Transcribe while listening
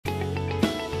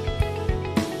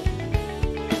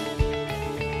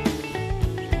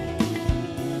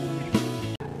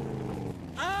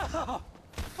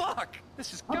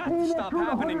paying that crew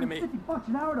 $150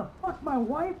 an hour to fuck my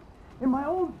wife in my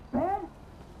own bed?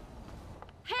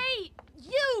 Hey,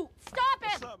 you! Stop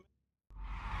it! What's up?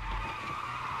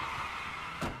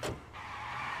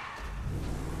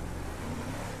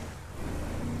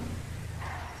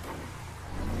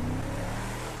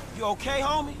 You okay,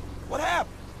 homie? What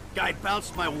happened? Guy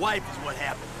bounced my wife is what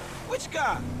happened. Which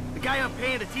guy? The guy I'm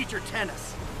paying to teach her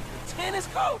tennis. The tennis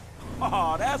coach?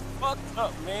 Oh, that's fucked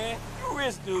up, man. You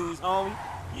rich dudes, homie.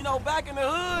 You know, back in the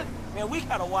hood, man, we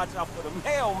gotta watch out for the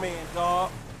mailman,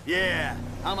 dawg. Yeah,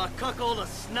 I'm a cuckold, a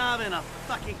snob, and a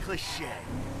fucking cliche.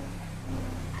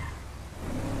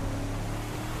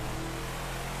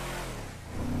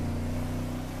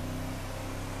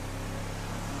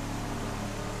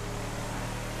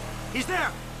 He's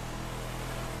there!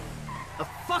 The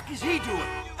fuck is he doing?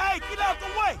 Hey, get out the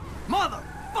way!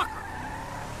 Motherfucker!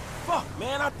 Fuck,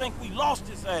 man, I think we lost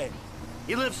his ass.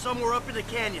 He lives somewhere up in the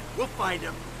canyon. We'll find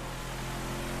him.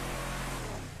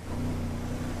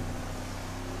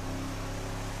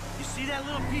 You see that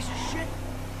little piece of shit?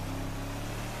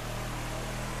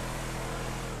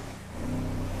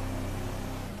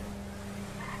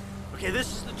 Okay,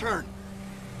 this is the turn.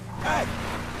 Hey,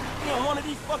 he in one of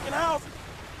these fucking houses?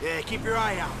 Yeah, keep your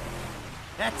eye out.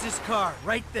 That's his car,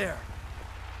 right there.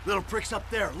 Little prick's up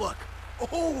there, look.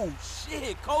 Oh,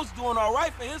 shit, Coach doing all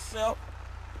right for himself.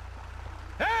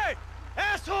 Hey!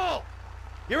 Asshole!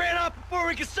 You ran off before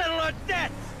we could settle our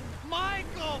debts!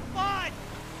 Michael, bud!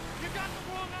 You got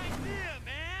the wrong idea,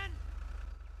 man!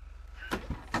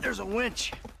 There's a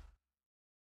winch.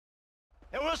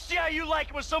 And we'll see how you like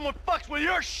it when someone fucks with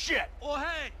your shit! Oh,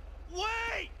 hey!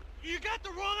 Wait! You got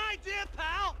the wrong idea,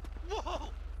 pal! Whoa!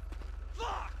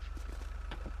 Fuck!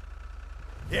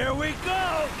 Here we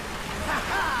go!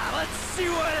 Ha-ha! Let's see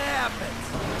what happens!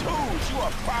 Dude, you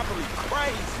are probably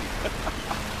crazy.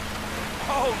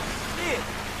 Oh, shit.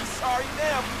 He's sorry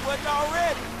now if he wasn't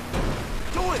already.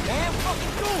 Do it, man.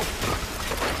 Fucking do it.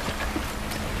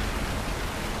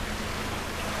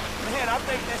 Man, I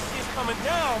think that shit's coming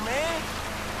down, man.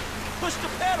 Push the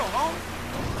pedal, homie.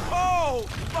 Oh,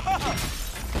 fuck.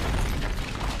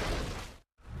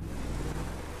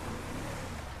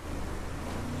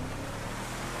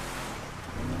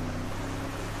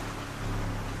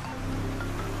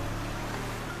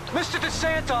 Mr.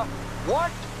 DeSanta,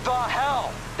 what the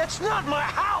hell? That's not my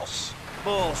house!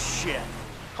 Bullshit.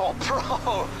 Oh,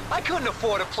 bro, I couldn't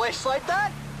afford a place like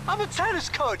that. I'm a tennis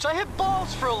coach. I hit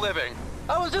balls for a living.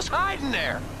 I was just hiding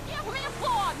there. Give me a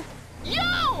phone!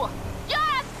 You!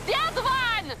 Yes, that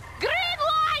one! Green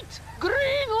light!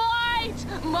 Green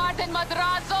light! Martin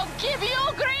Madrazo, give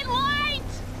you green light!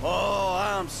 Oh,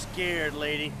 I'm scared,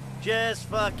 lady. Just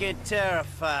fucking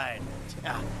terrified.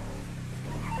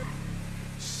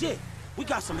 Shit, we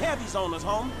got some heavies on us,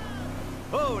 homie.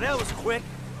 Oh, that was quick.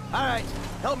 All right,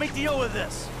 help me deal with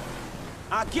this.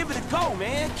 I'll give it a go,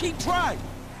 man. Keep trying.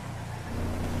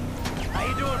 How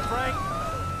you doing, Frank?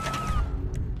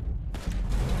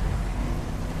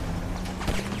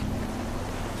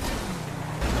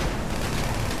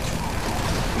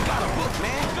 We got a hook,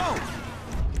 man. Go.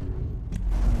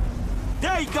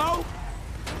 There you go.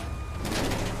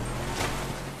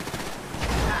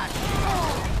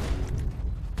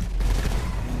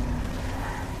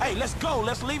 Hey, let's go.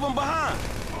 Let's leave them behind.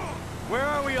 Where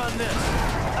are we on this?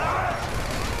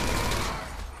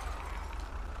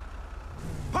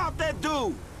 Pop that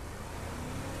dude.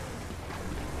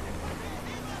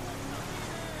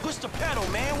 Push the pedal,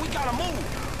 man. We gotta move.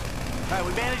 All right,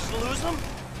 we managed to lose them?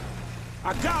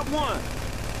 I got one.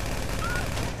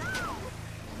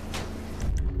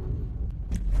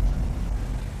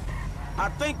 I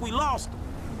think we lost him.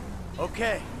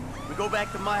 Okay, we go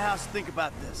back to my house and think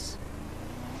about this.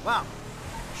 Wow,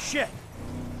 shit.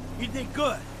 You did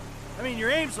good. I mean, your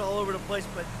aim's all over the place,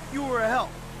 but you were a help.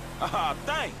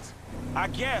 Thanks. I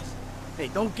guess. Hey,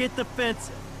 don't get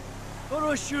defensive. Go to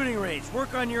a shooting range,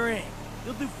 work on your aim.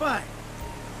 You'll do fine.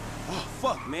 Oh,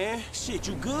 fuck, man. Shit,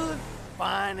 you good?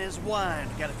 Fine as wine.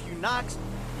 Got a few knocks.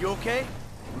 You okay?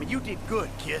 I mean, you did good,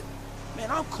 kid. Man,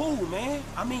 I'm cool, man.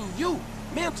 I mean, you.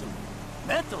 Mentally.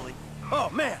 Mentally? Oh,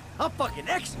 man, I'm fucking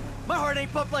excellent. My heart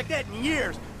ain't pumped like that in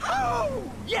years. Oh,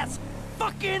 yes!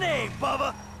 Fucking A,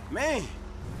 Bubba! Man,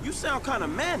 you sound kind of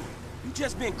manly. You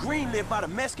just been greenlit by the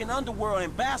Mexican underworld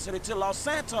ambassador to Los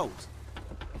Santos.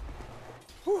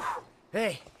 Whew.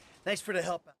 Hey, thanks for the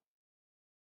help.